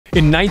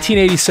In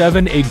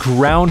 1987, a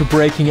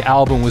groundbreaking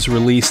album was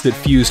released that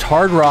fused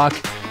hard rock,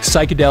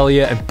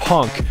 psychedelia, and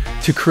punk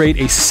to create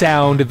a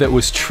sound that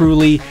was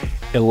truly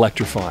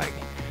electrifying.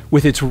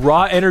 With its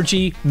raw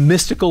energy,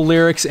 mystical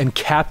lyrics, and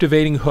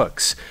captivating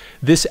hooks,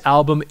 this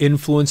album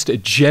influenced a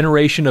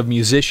generation of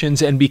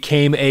musicians and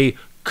became a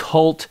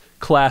cult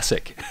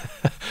classic.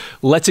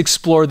 Let's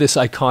explore this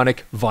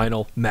iconic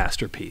vinyl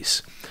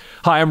masterpiece.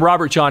 Hi,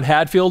 I'm John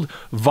Hadfield,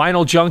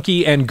 vinyl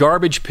junkie and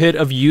garbage pit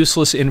of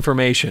useless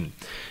information.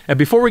 And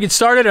before we get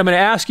started, I'm going to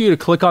ask you to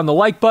click on the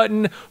like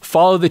button,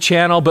 follow the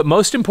channel, but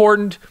most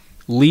important,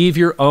 leave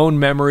your own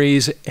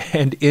memories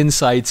and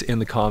insights in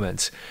the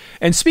comments.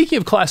 And speaking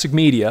of classic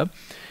media,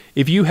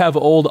 if you have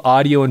old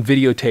audio and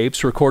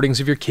videotapes, recordings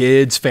of your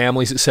kids,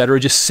 families, etc.,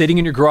 just sitting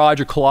in your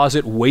garage or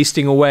closet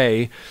wasting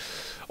away,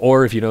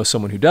 or if you know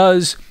someone who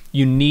does,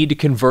 you need to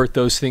convert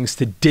those things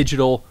to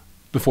digital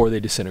before they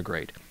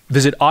disintegrate.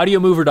 Visit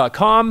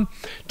Audiomover.com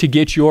to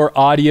get your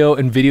audio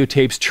and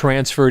videotapes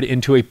transferred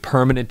into a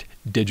permanent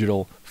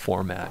digital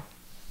format.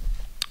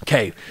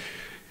 Okay,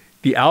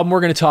 the album we're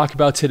going to talk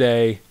about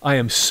today, I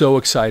am so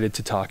excited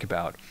to talk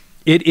about.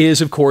 It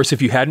is, of course,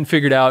 if you hadn't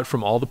figured out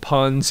from all the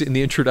puns in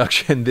the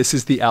introduction, this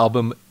is the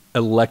album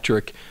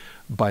Electric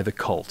by The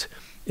Cult.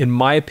 In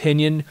my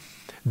opinion,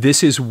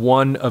 this is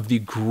one of the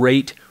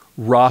great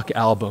rock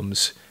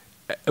albums.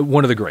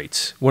 One of the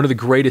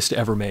greatest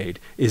ever made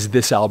is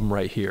this album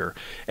right here.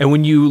 And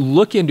when you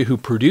look into who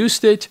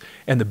produced it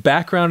and the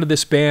background of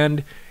this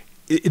band,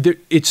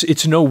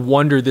 it's no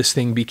wonder this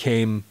thing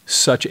became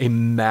such a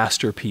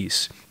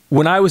masterpiece.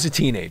 When I was a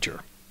teenager,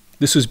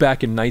 this was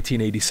back in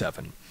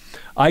 1987,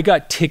 I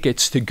got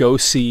tickets to go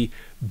see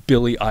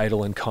Billy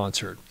Idol in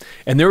concert.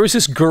 And there was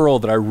this girl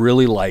that I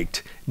really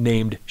liked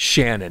named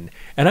Shannon.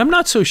 And I'm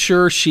not so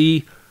sure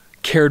she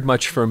cared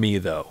much for me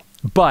though.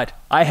 But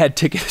I had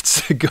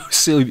tickets to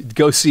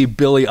go see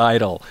Billy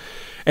Idol.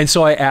 And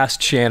so I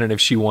asked Shannon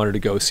if she wanted to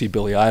go see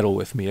Billy Idol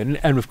with me. And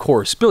of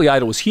course, Billy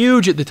Idol was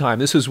huge at the time.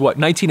 This was what,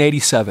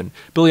 1987.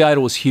 Billy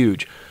Idol was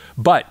huge.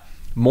 But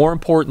more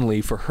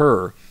importantly for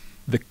her,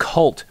 The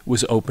Cult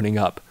was opening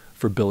up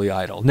for Billy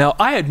Idol. Now,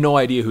 I had no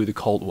idea who The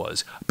Cult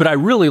was, but I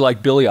really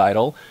liked Billy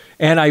Idol.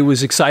 And I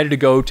was excited to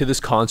go to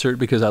this concert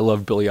because I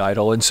love Billy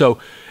Idol. And so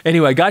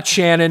anyway, I got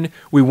Shannon,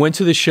 we went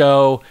to the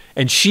show,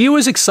 and she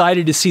was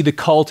excited to see The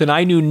Cult, and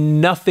I knew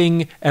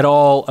nothing at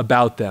all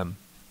about them.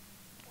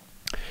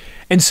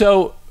 And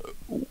so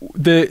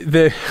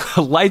the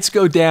lights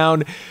go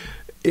down,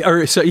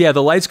 the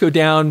lights go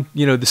down,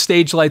 you know, the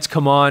stage lights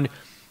come on,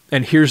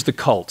 and here's The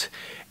Cult.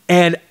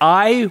 And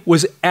I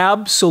was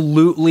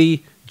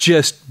absolutely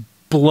just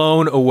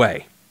blown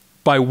away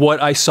by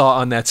what I saw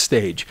on that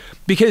stage.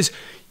 Because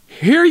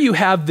here you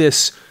have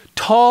this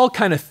tall,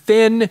 kind of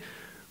thin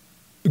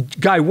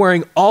guy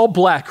wearing all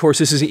black. Of course,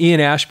 this is Ian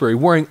Ashbury,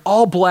 wearing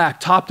all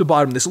black, top to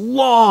bottom, this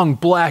long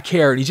black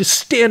hair. And he's just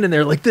standing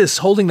there like this,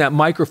 holding that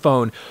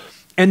microphone.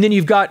 And then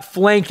you've got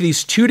flanked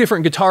these two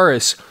different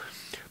guitarists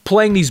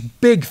playing these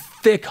big,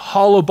 thick,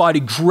 hollow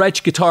body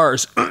Gretsch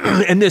guitars.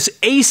 And this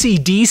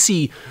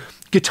AC/DC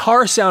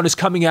guitar sound is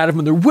coming out of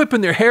them, and they're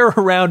whipping their hair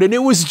around. And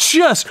it was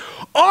just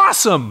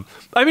awesome.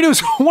 I mean, it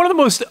was one of the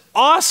most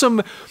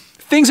awesome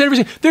things I've ever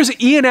seen.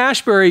 There's Ian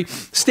Ashbury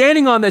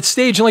standing on that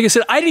stage. And like I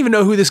said, I didn't even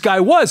know who this guy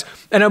was.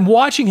 And I'm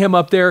watching him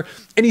up there,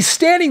 and he's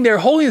standing there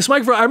holding this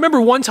microphone. I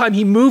remember one time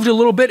he moved a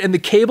little bit and the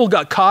cable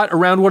got caught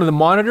around one of the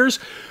monitors.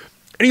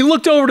 And he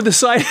looked over to the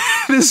side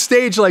of the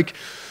stage like,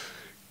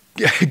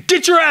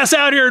 get your ass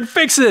out here and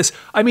fix this.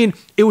 I mean,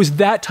 it was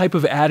that type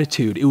of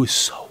attitude. It was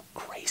so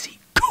crazy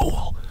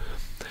cool.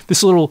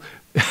 This little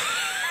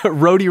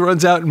roadie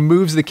runs out and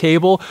moves the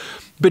cable.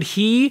 But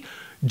he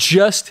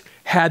just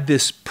had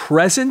this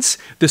presence,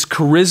 this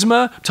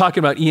charisma, I'm talking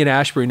about Ian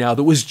Ashbury now,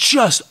 that was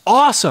just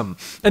awesome.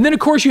 And then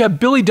of course you have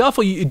Billy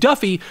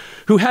Duffy,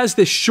 who has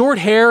this short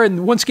hair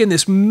and once again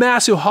this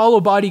massive hollow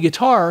body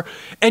guitar,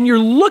 and we're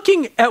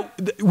looking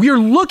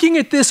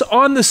at this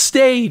on the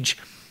stage,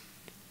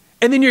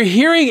 and then you're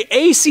hearing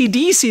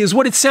AC/DC is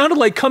what it sounded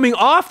like coming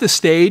off the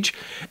stage,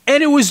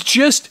 and it was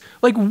just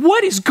like,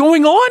 what is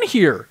going on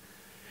here?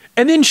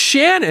 And then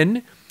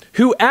Shannon,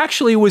 who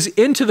actually was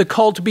into The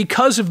Cult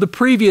because of the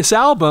previous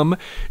album,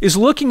 is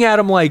looking at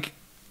him like,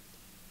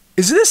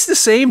 is this the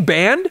same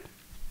band?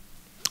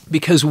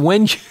 Because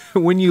when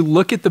you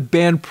look at the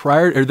band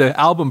prior, or the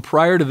album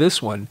prior to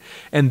this one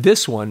and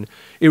this one,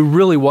 it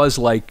really was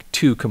like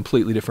two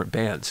completely different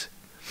bands.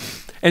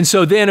 And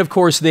so then, of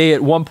course, they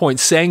at one point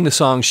sang the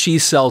song She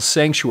Sells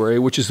Sanctuary,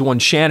 which is the one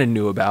Shannon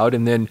knew about.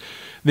 And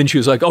then she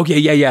was like, okay,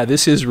 yeah,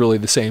 this is really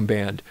the same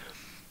band.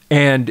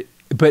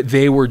 But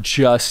they were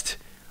just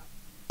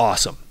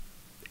awesome.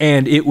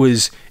 And it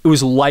was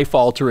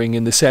life-altering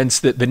in the sense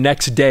that the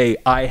next day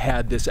I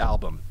had this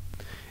album.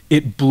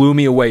 It blew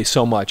me away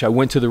so much. I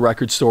went to the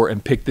record store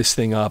and picked this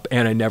thing up,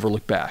 and I never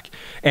looked back.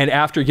 And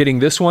after getting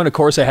this one, of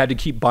course, I had to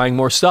keep buying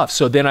more stuff.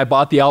 So then I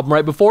bought the album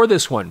right before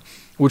this one,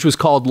 which was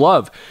called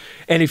Love.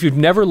 And if you've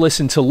never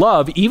listened to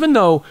Love, even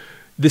though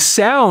the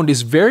sound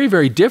is very,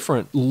 very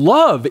different,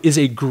 Love is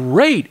a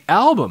great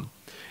album.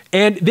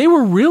 And they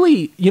were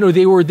really, you know,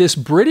 they were this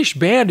British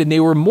band, and they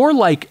were more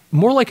like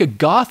a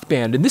goth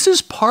band. And this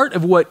is part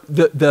of what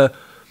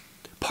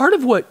part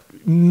of what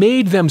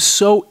made them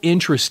so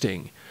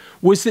interesting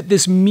was that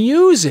this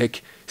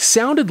music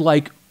sounded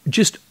like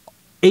just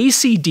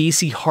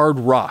AC/DC hard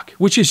rock,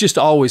 which is just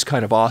always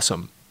kind of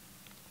awesome.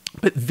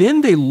 But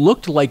then they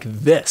looked like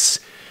this.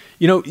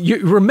 You know, you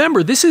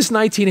remember, this is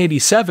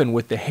 1987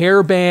 with the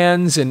hair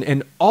bands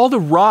and all the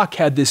rock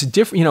had this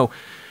different, you know,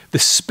 the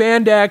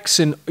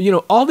spandex and, you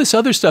know, all this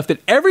other stuff that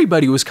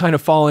everybody was kind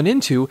of falling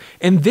into.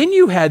 And then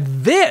you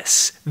had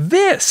this.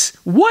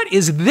 What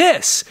is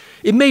this?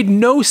 It made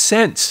no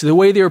sense the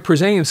way they were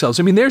presenting themselves.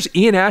 I mean, there's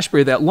Ian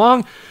Astbury, that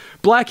long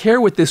black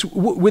hair with this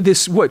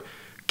what,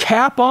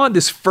 cap on,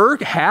 this fur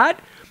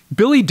hat.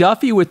 Billy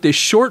Duffy with this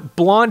short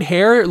blonde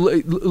hair,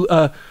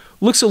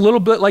 looks a little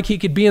bit like he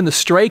could be in the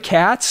Stray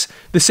Cats.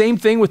 The same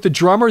thing with the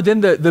drummer.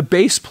 Then the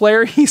bass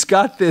player, he's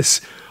got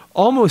this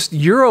almost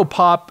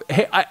Europop.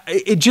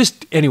 It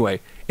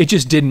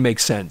just didn't make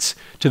sense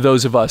to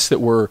those of us that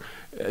were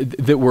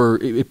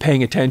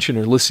paying attention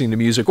or listening to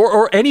music,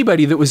 or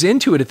anybody that was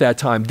into it at that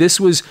time.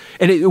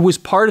 It was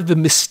part of the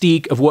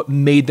mystique of what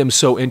made them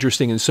so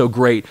interesting and so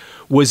great,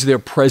 was their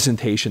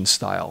presentation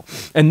style.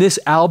 And this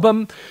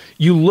album,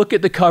 you look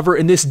at the cover,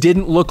 and this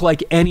didn't look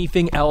like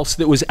anything else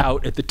that was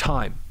out at the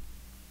time.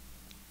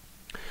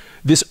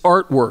 This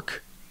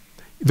artwork,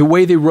 the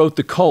way they wrote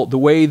The Cult, the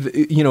way,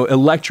 you know,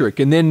 Electric,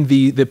 and then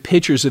the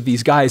pictures of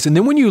these guys. And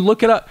then when you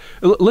look it up,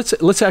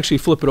 let's actually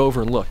flip it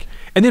over and look.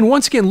 And then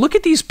once again, look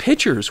at these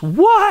pictures.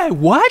 Why?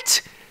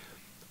 What?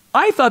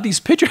 I thought these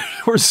pictures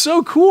were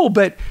so cool,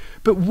 but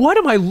what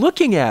am I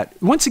looking at?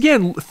 Once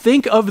again,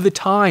 think of the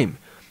time.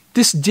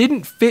 This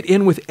didn't fit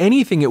in with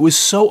anything. It was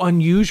so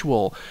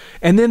unusual.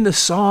 And then the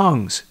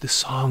songs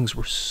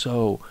were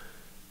so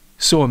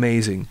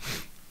amazing.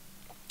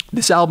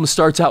 This album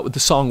starts out with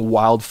the song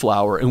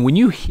Wildflower. And when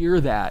you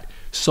hear that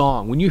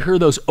song, when you hear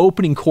those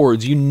opening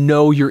chords, you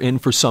know you're in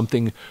for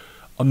something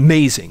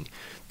amazing.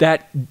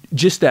 That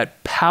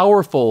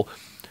powerful,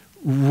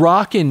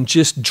 rockin',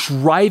 just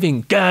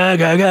driving, ga,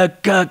 ga, ga,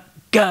 ga,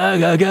 ga,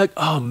 ga, ga.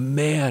 Oh,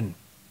 man.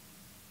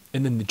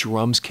 And then the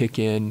drums kick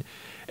in,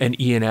 and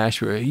Ian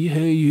Astbury,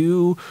 hey,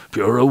 you,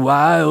 you're a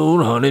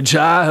wild honey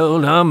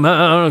child, I'm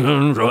out of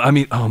control. I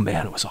mean, oh,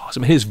 man, it was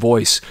awesome. His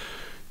voice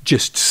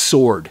just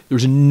soared.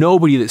 There's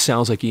nobody that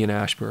sounds like Ian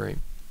Astbury.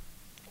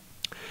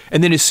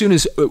 And then as soon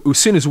as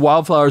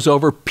Wildflower's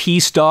over,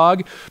 Peace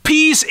Dog.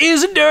 Peace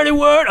is a dirty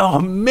word. Oh,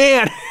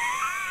 man.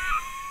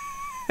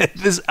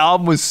 This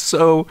album was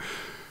so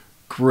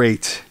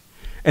great.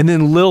 And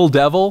then Little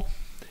Devil.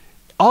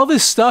 All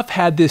this stuff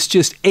had this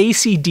just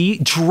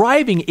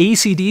driving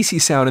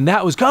AC/DC sound. And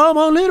that was, come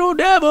on, little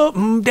devil.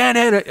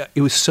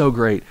 It was so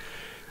great.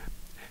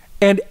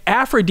 And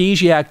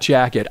Aphrodisiac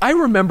Jacket. I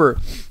remember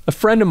a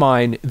friend of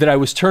mine that I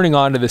was turning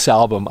on to this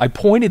album. I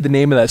pointed the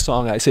name of that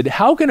song. I said,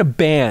 how can a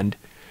band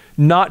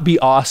not be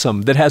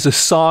awesome that has a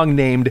song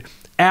named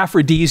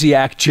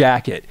Aphrodisiac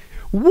Jacket?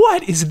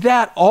 What is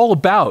that all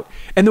about?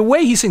 And the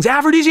way he sings,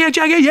 Aphrodisiac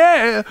Jacket,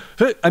 yeah.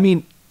 I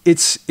mean,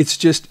 it's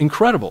just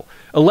incredible.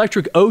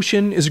 Electric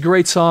Ocean is a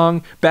great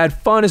song. Bad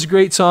Fun is a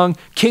great song.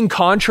 King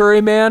Contrary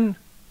Man.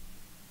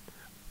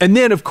 And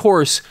then, of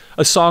course,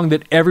 a song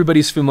that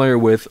everybody's familiar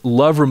with,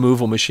 Love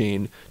Removal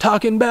Machine.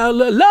 Talking about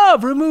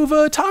love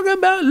removal, talking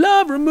about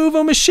love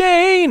removal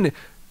machine.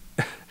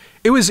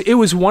 It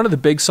was one of the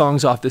big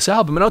songs off this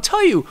album. And I'll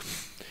tell you,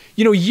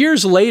 you know,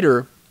 years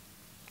later,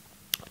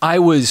 I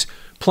was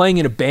playing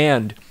in a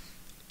band,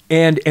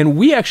 and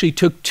we actually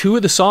took two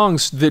of the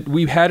songs that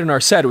we had in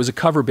our set, it was a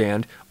cover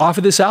band, off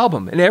of this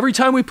album. And every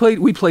time we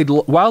played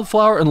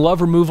Wildflower and Love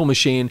Removal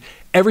Machine.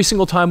 Every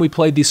single time we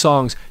played these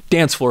songs,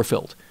 dance floor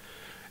filled.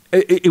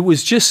 It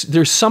was just,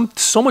 there's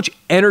so much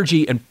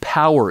energy and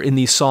power in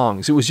these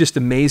songs. It was just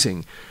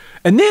amazing.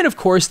 And then, of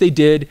course, they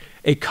did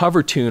a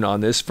cover tune on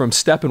this from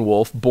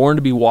Steppenwolf, Born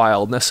to be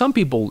Wild. Now, some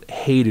people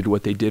hated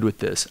what they did with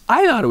this.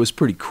 I thought it was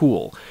pretty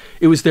cool.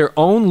 It was their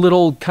own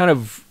little kind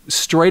of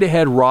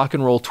straight-ahead rock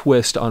and roll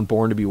twist on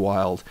Born to be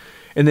Wild.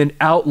 And then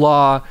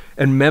Outlaw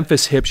and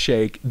Memphis Hip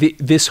Shake,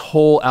 this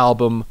whole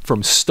album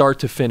from start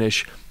to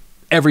finish,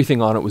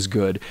 everything on it was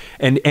good.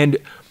 And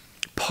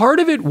part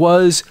of it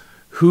was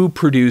who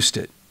produced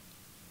it.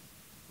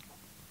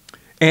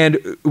 And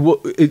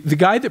the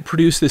guy that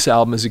produced this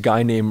album is a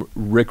guy named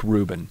Rick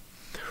Rubin.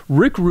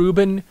 Rick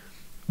Rubin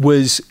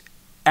was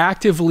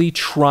actively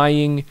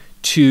trying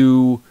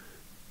to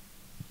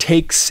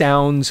take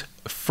sounds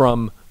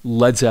from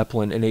Led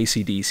Zeppelin and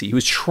AC/DC. He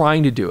was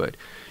trying to do it.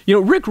 You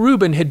know, Rick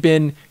Rubin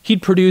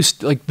he'd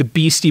produced like the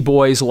Beastie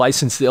Boys,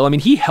 Licensed to Ill. I mean,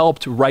 he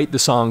helped write the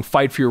song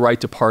Fight for Your Right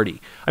to Party.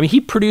 I mean,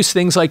 he produced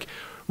things like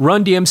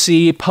Run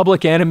DMC,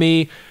 Public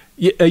Enemy.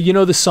 You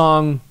know the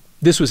song,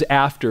 this was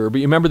after, but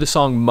you remember the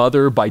song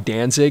Mother by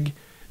Danzig?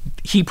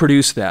 He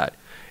produced that.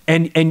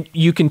 And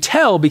you can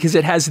tell because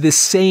it has this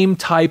same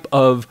type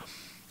of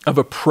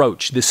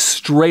approach, this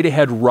straight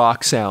ahead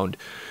rock sound.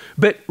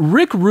 But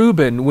Rick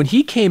Rubin, when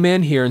he came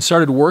in here and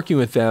started working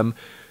with them,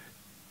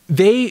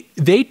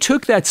 they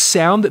took that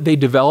sound that they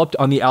developed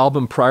on the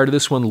album prior to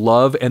this one,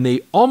 Love, and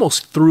they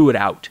almost threw it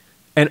out.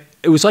 And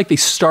it was like they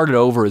started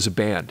over as a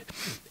band.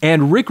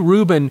 And Rick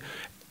Rubin,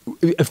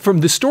 from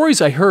the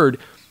stories I heard,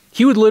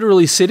 he would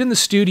literally sit in the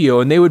studio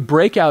and they would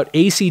break out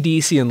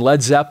AC/DC and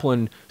Led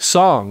Zeppelin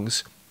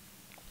songs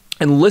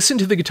and listen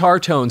to the guitar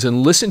tones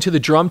and listen to the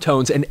drum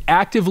tones and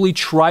actively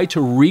try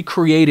to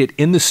recreate it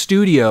in the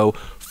studio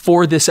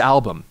for this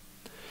album.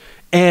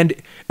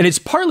 And it's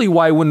partly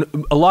why when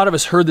a lot of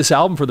us heard this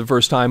album for the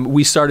first time,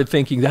 we started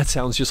thinking, that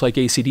sounds just like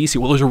AC/DC.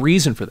 Well, there's a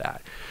reason for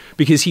that.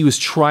 Because he was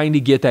trying to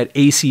get that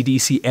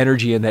AC/DC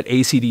energy and that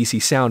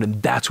AC/DC sound,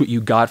 and that's what you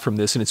got from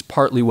this, and it's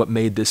partly what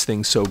made this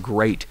thing so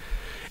great.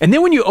 And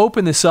then when you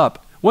open this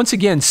up, once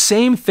again,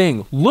 same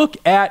thing. Look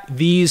at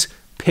these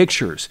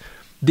pictures.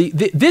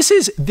 This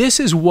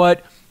is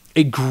what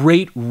a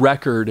great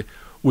record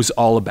was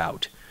all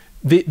about.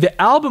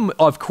 The album,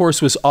 of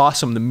course, was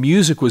awesome. The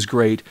music was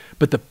great,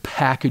 but the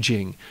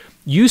packaging.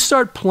 You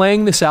start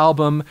playing this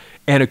album,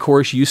 and of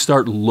course, you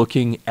start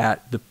looking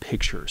at the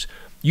pictures.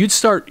 You'd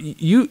start,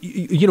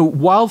 you know,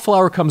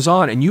 Wildflower comes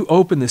on, and you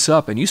open this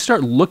up, and you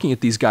start looking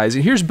at these guys.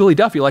 And here's Billy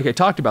Duffy, like I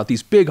talked about,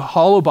 these big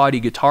hollow body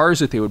guitars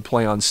that they would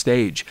play on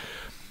stage.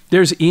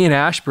 There's Ian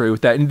Ashbury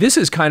with that. And this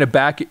is kind of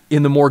back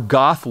in the more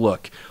goth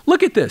look.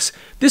 Look at this.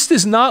 This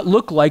does not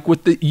look like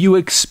what you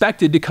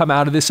expected to come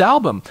out of this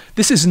album.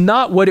 This is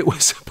not what it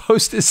was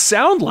supposed to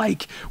sound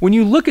like when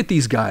you look at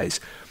these guys.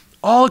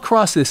 All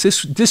across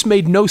this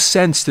made no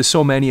sense to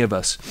so many of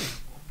us.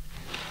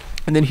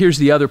 And then here's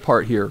the other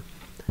part here.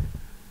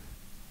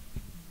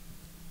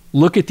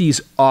 Look at these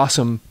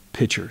awesome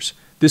pictures.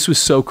 This was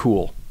so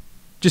cool.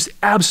 Just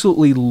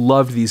absolutely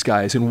loved these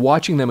guys and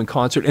watching them in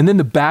concert. And then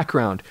the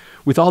background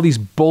with all these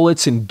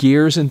bullets and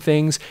gears and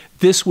things.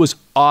 This was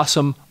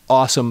awesome,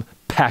 awesome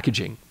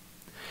packaging.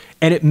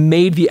 And it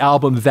made the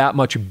album that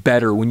much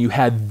better when you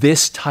had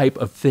this type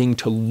of thing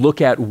to look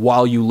at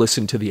while you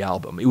listened to the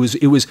album.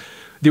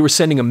 They were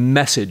sending a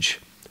message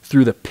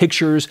through the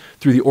pictures,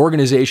 through the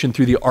organization,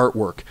 through the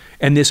artwork,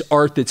 and this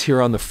art that's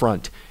here on the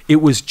front.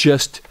 It was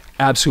just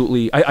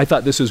absolutely, I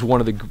thought this was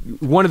one of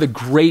the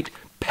great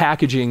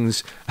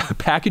packagings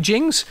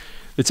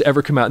that's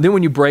ever come out. And then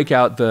when you break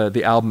out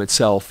the album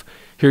itself,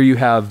 here you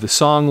have the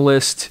song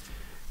list,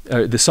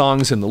 the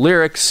songs and the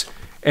lyrics,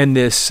 and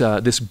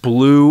this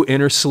blue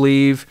inner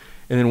sleeve.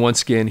 And then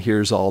once again,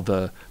 here's all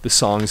the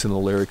songs and the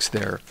lyrics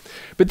there.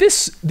 But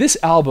this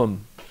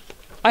album,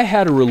 I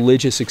had a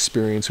religious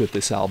experience with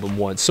this album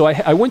once. So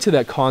I went to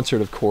that concert,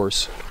 of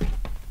course.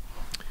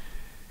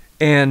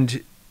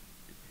 And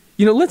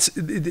you know,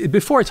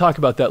 before I talk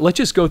about that, let's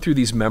just go through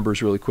these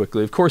members really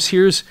quickly. Of course,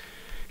 here's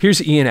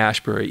Ian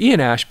Ashbury. Ian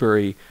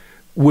Ashbury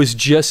was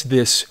just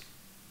this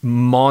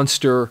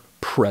monster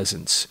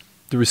presence.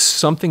 There was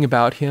something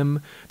about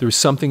him. There was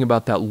something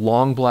about that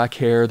long black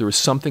hair. There was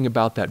something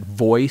about that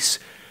voice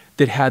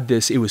that had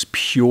this, it was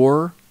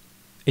pure,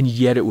 and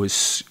yet it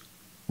was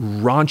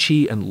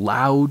raunchy and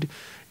loud,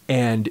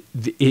 and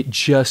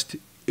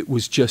it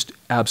was just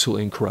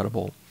absolutely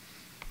incredible.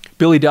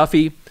 Billy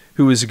Duffy,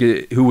 who was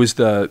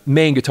the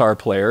main guitar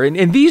player,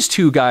 and these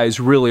two guys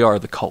really are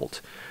the cult.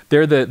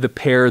 They're the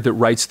pair that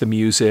writes the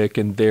music,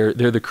 and they're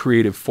the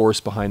creative force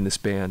behind this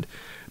band.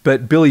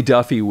 But Billy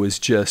Duffy was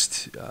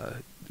just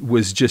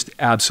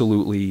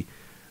absolutely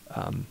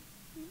an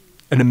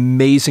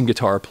amazing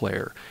guitar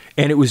player,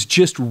 and it was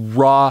just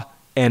raw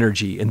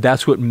energy, and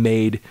that's what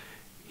made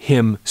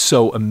him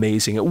so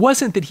amazing. It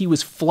wasn't that he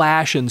was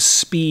flash and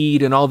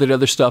speed and all that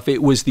other stuff.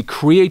 It was the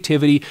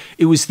creativity,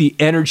 it was the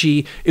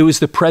energy, it was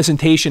the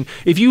presentation.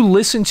 If you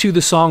listen to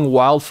the song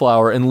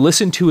Wildflower and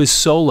listen to his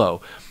solo,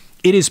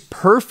 it is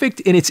perfect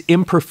in its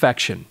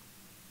imperfection.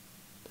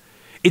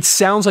 It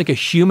sounds like a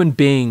human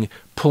being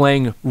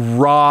playing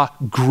raw,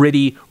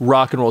 gritty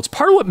rock and roll. It's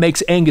part of what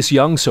makes Angus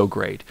Young so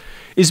great,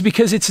 is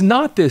because it's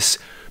not this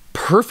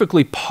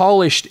perfectly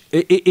polished.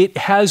 It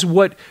has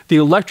what the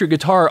electric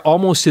guitar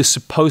almost is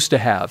supposed to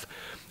have.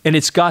 And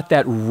it's got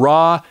that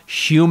raw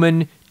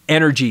human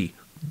energy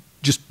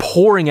just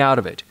pouring out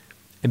of it.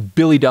 And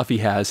Billy Duffy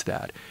has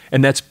that.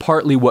 And that's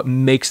partly what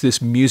makes this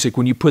music,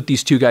 when you put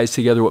these two guys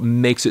together, what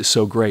makes it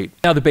so great.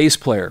 Now the bass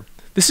player.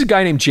 This is a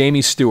guy named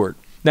Jamie Stewart.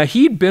 Now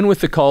he'd been with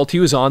the Cult, he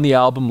was on the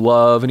album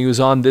Love, and he was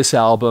on this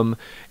album,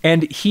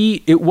 and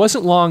it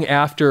wasn't long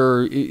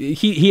after,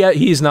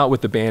 he's not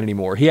with the band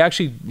anymore. He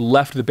actually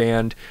left the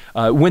band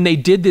when they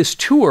did this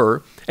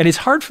tour, and it's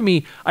hard for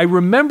me, I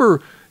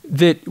remember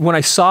that when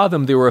I saw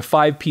them, they were a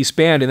 5-piece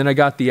band, and then I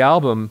got the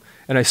album,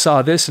 and I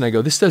saw this, and I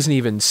go, this doesn't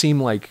even seem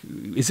like,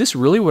 is this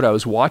really what I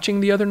was watching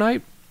the other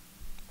night?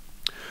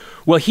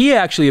 Well, he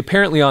actually,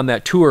 apparently on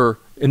that tour,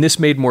 and this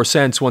made more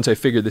sense once I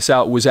figured this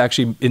out, was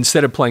actually,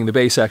 instead of playing the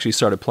bass, actually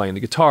started playing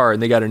the guitar,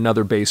 and they got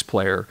another bass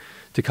player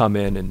to come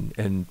in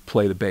and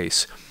play the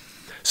bass.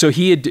 So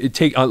he had,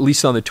 at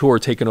least on the tour,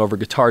 taken over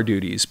guitar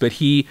duties, but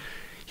he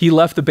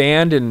left the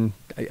band, and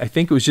I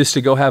think it was just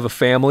to go have a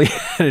family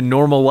and a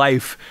normal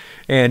life.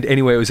 And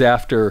anyway, it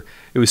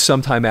was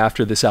sometime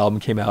after this album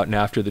came out and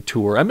after the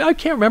tour. I mean, I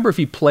can't remember if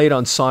he played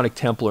on Sonic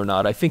Temple or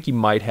not. I think he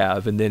might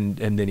have, and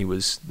then he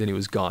was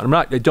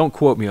gone. Don't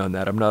quote me on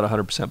that. I'm not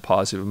 100%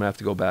 positive. I'm gonna have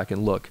to go back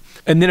and look.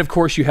 And then of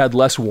course you had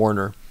Les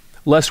Warner.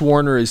 Les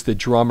Warner is the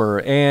drummer,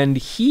 and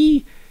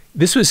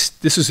this was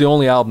the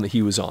only album that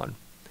he was on.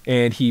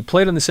 And he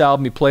played on this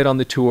album, he played on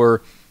the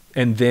tour,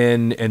 and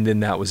then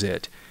that was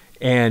it.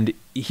 And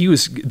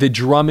the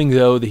drumming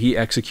though that he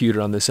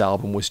executed on this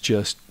album was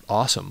just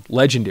awesome,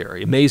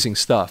 legendary, amazing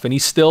stuff. And he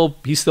still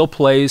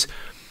plays.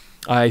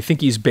 I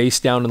think he's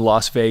based down in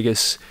Las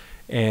Vegas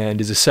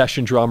and is a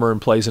session drummer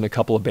and plays in a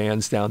couple of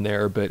bands down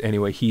there. But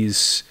anyway,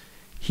 he's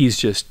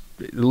just,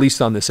 at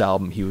least on this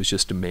album, he was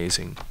just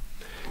amazing.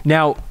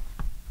 Now,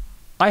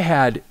 I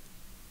had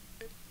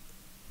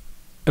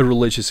a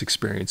religious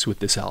experience with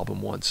this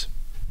album once.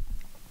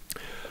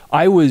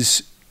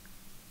 As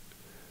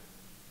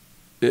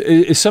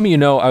some of you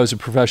know, I was a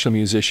professional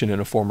musician in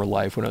a former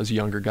life when I was a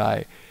younger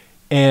guy.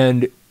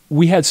 And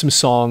we had some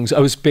songs. I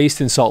was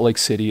based in Salt Lake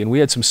City, and we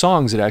had some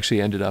songs that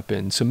actually ended up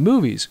in some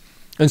movies.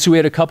 And so we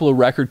had a couple of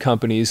record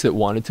companies that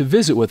wanted to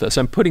visit with us.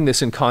 I'm putting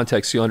this in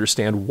context so you'll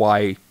understand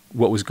what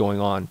was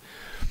going on.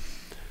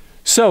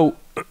 So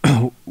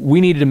we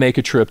needed to make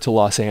a trip to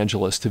Los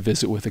Angeles to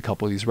visit with a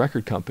couple of these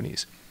record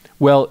companies.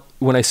 Well,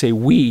 when I say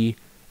we,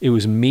 it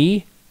was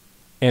me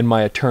and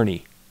my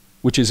attorney,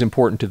 which is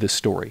important to this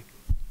story.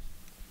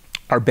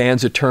 Our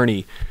band's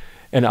attorney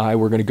and I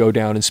were going to go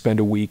down and spend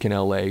a week in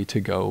LA to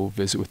go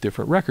visit with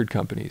different record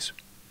companies.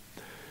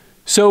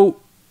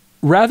 So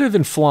rather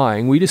than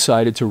flying, we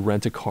decided to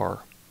rent a car.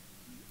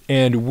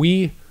 And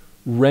we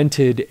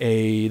rented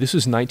this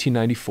was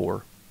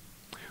 1994.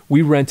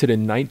 We rented a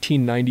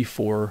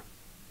 1994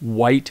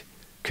 white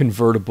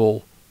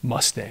convertible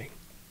Mustang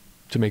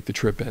to make the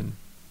trip in.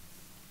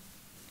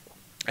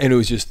 And it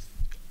was just,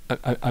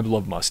 I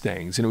love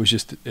Mustangs, and it was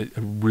just a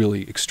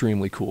really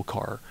extremely cool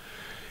car.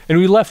 And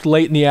we left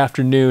late in the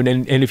afternoon,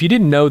 and if you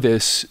didn't know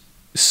this,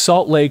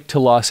 Salt Lake to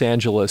Los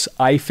Angeles,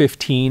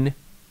 I-15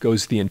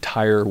 goes the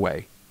entire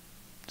way.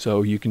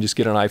 So you can just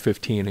get on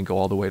I-15 and go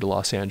all the way to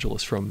Los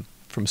Angeles from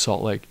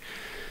Salt Lake.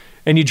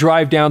 And you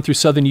drive down through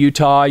southern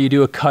Utah, you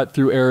do a cut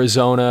through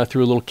Arizona,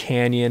 through a little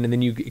canyon, and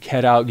then you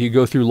head out, you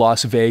go through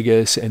Las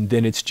Vegas, and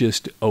then it's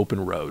just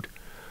open road.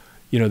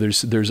 You know,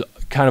 there's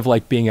kind of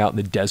like being out in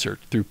the desert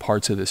through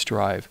parts of this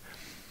drive.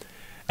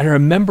 And I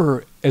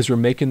remember as we're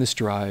making this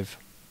drive,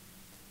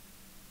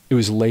 it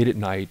was late at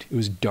night, it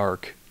was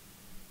dark,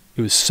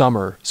 it was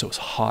summer, so it was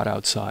hot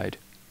outside.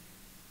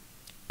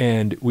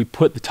 And we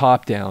put the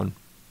top down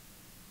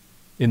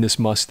in this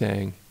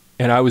Mustang,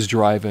 and I was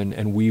driving,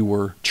 and we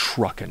were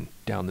trucking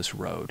down this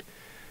road.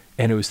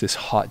 And it was this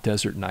hot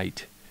desert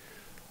night.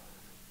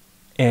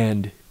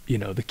 And, you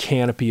know, the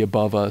canopy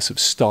above us of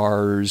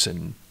stars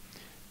and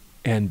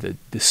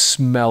the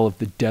smell of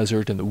the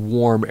desert and the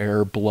warm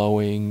air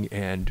blowing,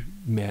 and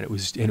man, it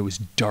was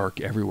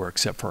dark everywhere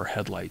except for our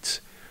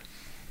headlights.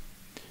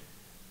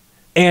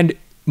 And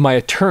my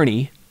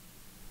attorney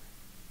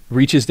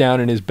reaches down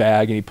in his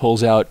bag and he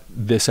pulls out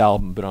this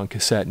album, but on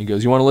cassette, and he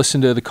goes, "You want to listen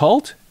to The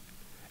Cult?"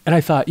 And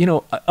I thought, you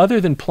know, other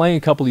than playing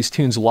a couple of these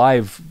tunes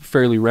live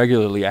fairly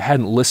regularly, I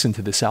hadn't listened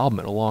to this album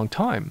in a long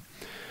time.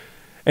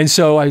 And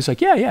so I was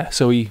like, yeah.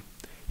 So he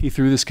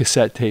threw this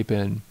cassette tape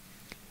in,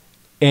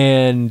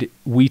 and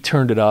we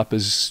turned it up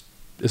as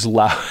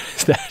loud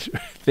as that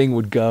thing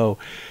would go.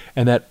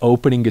 And that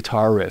opening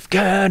guitar riff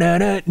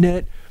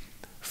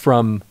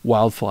from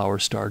Wildflower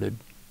started.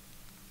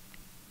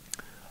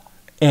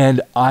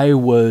 And I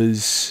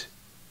was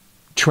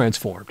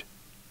transformed.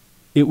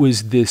 It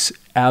was this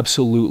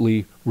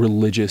absolutely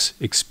religious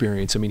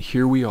experience. I mean,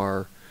 here we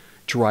are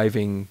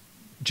driving,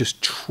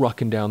 just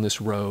trucking down this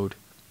road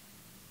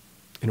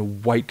in a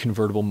white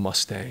convertible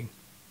Mustang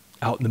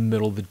out in the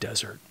middle of the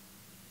desert.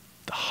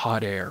 The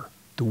hot air,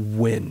 the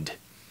wind,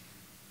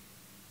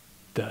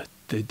 the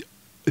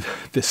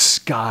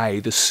sky,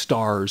 the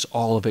stars,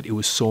 all of it. It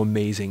was so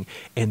amazing.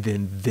 And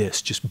then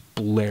this just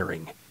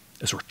blaring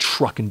as we're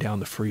trucking down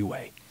the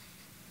freeway.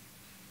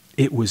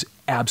 It was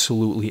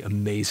absolutely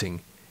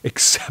amazing,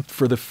 except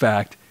for the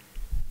fact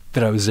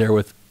that I was there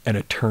with an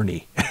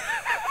attorney.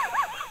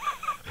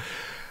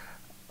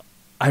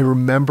 I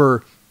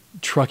remember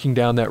trucking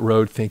down that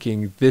road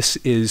thinking, this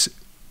is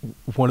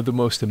one of the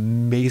most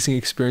amazing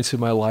experiences of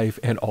my life,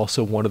 and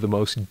also one of the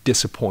most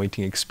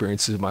disappointing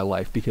experiences of my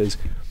life, because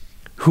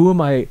who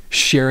am I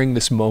sharing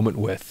this moment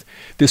with?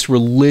 This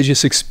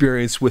religious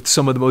experience with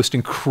some of the most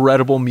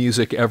incredible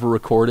music ever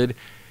recorded.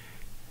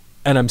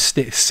 And I'm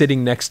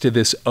sitting next to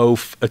this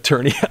oaf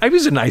attorney. I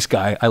was a nice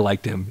guy. I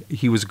liked him.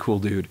 He was a cool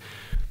dude.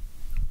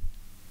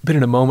 But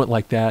in a moment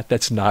like that,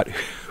 that's not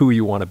who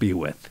you want to be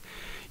with.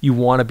 You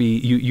want to be,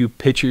 you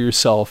picture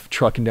yourself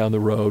trucking down the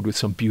road with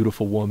some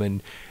beautiful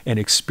woman and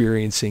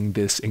experiencing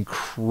this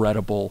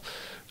incredible,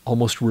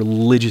 almost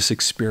religious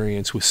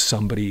experience with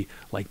somebody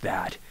like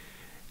that.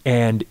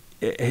 And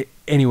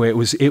anyway,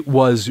 it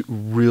was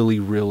really,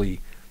 really,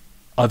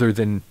 other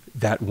than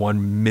that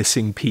one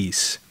missing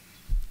piece,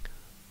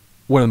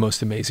 one of the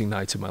most amazing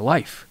nights of my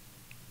life.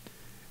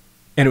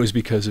 And it was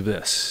because of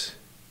this.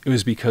 It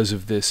was because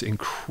of this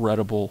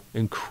incredible,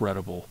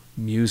 incredible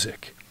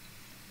music.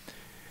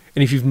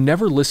 And if you've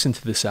never listened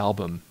to this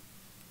album,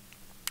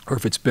 or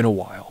if it's been a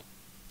while,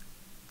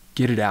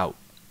 get it out.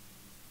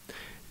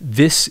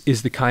 This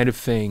is the kind of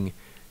thing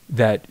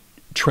that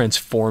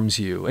transforms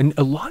you. And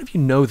a lot of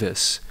you know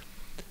this.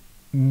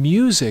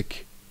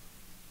 Music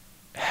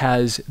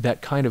has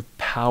that kind of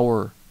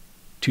power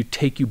to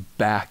take you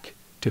back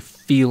to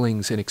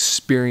feelings and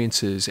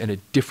experiences and a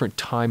different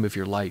time of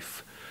your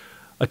life.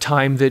 A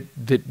time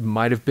that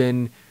might have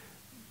been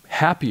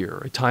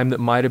happier, a time that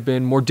might have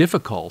been more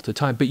difficult, a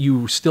time, but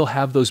you still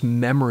have those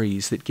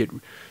memories that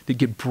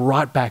get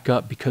brought back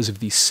up because of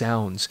these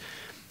sounds.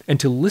 And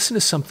to listen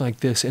to something like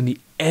this and the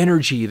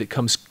energy that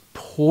comes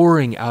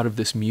pouring out of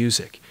this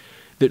music,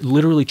 that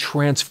literally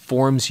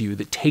transforms you,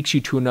 that takes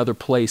you to another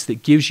place,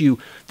 that gives you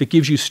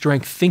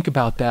strength. Think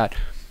about that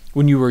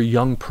when you were a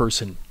young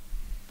person.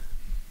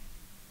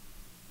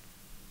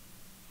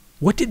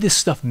 What did this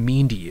stuff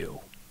mean to you?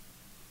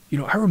 You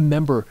know, I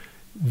remember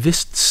this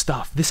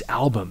stuff, this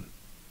album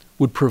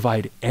would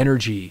provide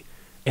energy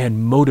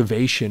and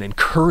motivation and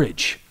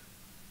courage.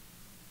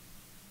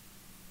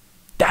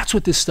 That's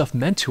what this stuff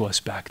meant to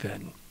us back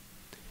then.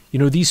 You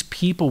know, these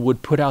people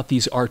would put out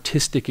these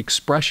artistic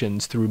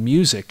expressions through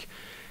music,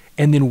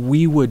 and then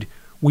we would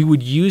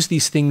use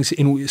these things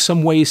in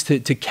some ways to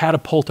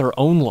catapult our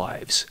own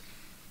lives,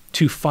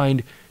 to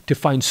find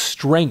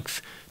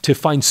strength, to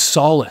find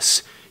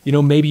solace. You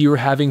know, maybe you were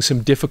having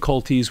some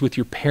difficulties with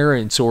your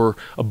parents or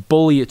a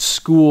bully at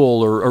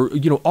school or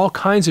you know, all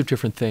kinds of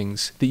different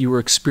things that you were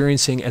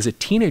experiencing as a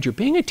teenager.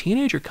 Being a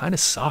teenager kind of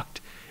sucked.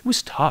 It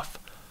was tough.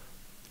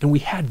 And we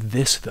had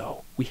this,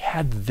 though. We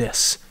had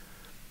this.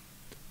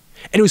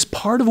 And it was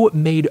part of what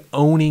made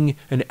owning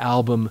an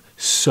album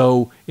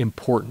so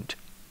important.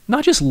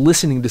 Not just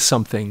listening to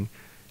something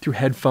through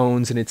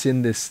headphones and it's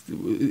in this.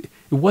 It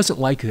wasn't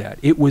like that.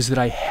 It was that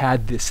I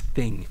had this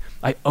thing.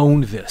 I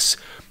owned this.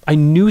 I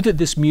knew that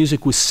this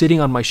music was sitting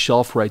on my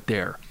shelf right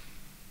there.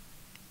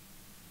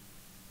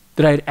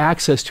 That I had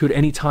access to it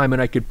any time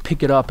and I could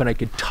pick it up and I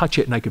could touch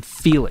it and I could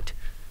feel it.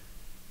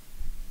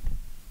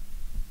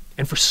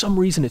 And for some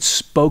reason it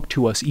spoke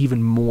to us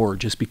even more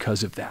just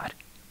because of that.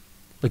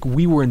 Like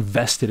we were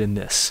invested in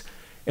this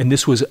and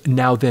this was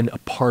now then a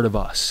part of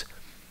us.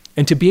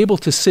 And to be able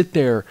to sit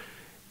there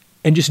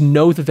and just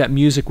know that that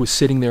music was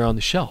sitting there on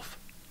the shelf.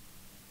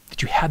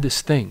 That you had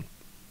this thing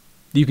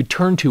that you could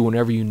turn to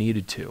whenever you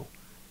needed to.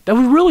 That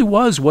really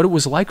was what it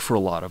was like for a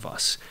lot of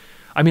us.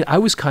 I mean, I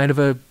was kind of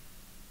a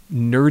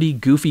nerdy,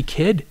 goofy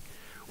kid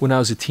when I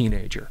was a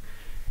teenager.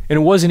 And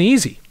it wasn't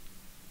easy.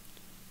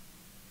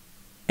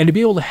 And to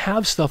be able to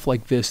have stuff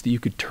like this that you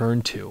could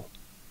turn to.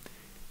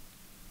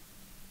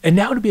 And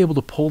now to be able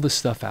to pull this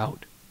stuff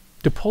out.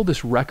 To pull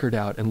this record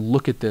out and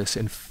look at this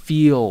and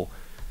feel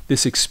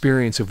this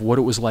experience of what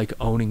it was like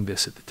owning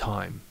this at the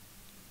time.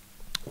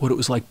 What it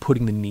was like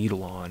putting the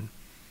needle on.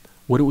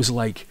 What it was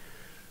like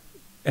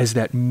as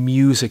that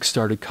music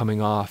started coming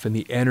off and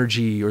the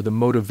energy or the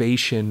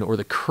motivation or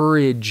the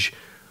courage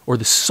or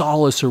the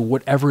solace or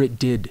whatever it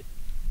did.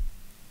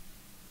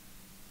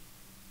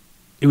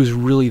 It was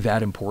really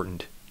that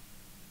important.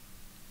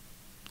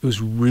 It was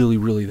really,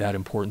 really that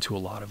important to a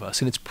lot of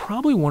us. And it's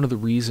probably one of the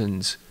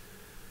reasons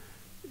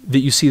that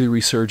you see the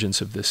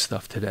resurgence of this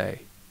stuff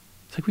today.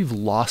 It's like we've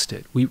lost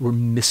it. We're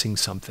missing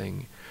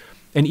something.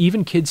 And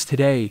even kids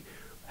today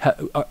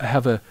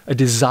have a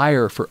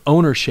desire for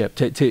ownership,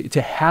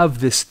 to have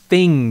this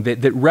thing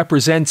that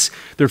represents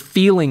their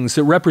feelings,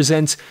 that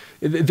represents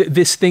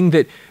this thing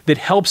that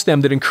helps them,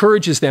 that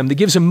encourages them, that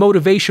gives them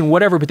motivation,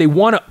 whatever, but they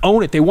want to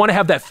own it. They want to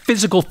have that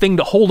physical thing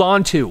to hold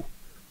on to.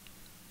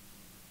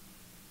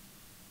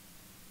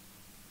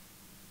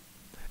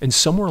 And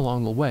somewhere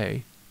along the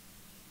way,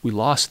 we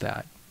lost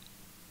that.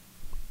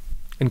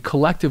 And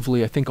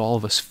collectively, I think all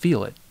of us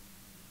feel it.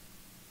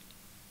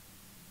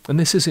 And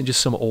this isn't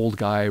just some old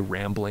guy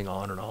rambling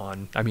on and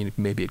on. I mean,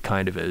 maybe it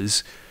kind of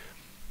is.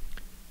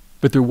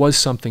 But there was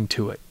something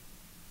to it.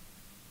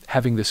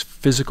 Having this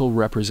physical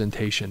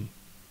representation.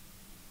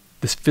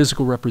 This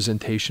physical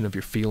representation of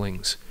your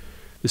feelings.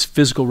 This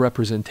physical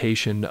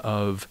representation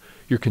of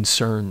your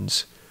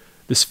concerns.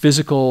 This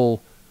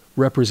physical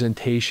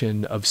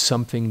representation of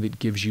something that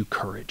gives you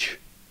courage.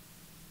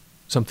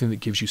 Something that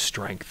gives you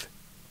strength.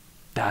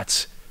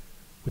 That's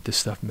what this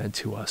stuff meant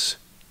to us.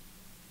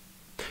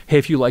 Hey,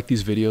 if you like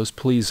these videos,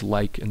 please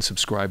like and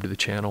subscribe to the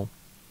channel.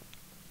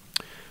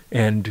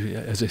 And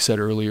as I said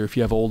earlier, if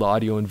you have old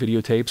audio and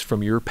videotapes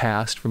from your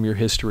past, from your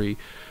history,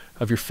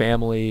 of your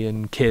family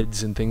and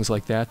kids and things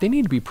like that, they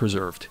need to be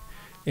preserved.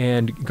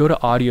 And go to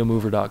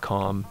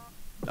audiomover.com.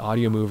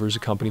 Audiomover is a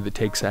company that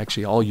takes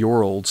actually all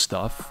your old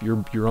stuff,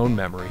 your own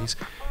memories,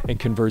 and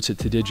converts it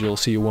to digital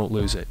so you won't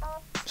lose it.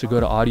 So go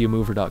to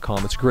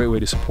audiomover.com. It's a great way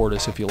to support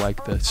us if you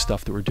like the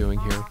stuff that we're doing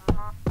here.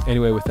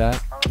 Anyway, with that,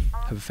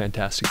 have a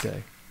fantastic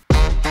day.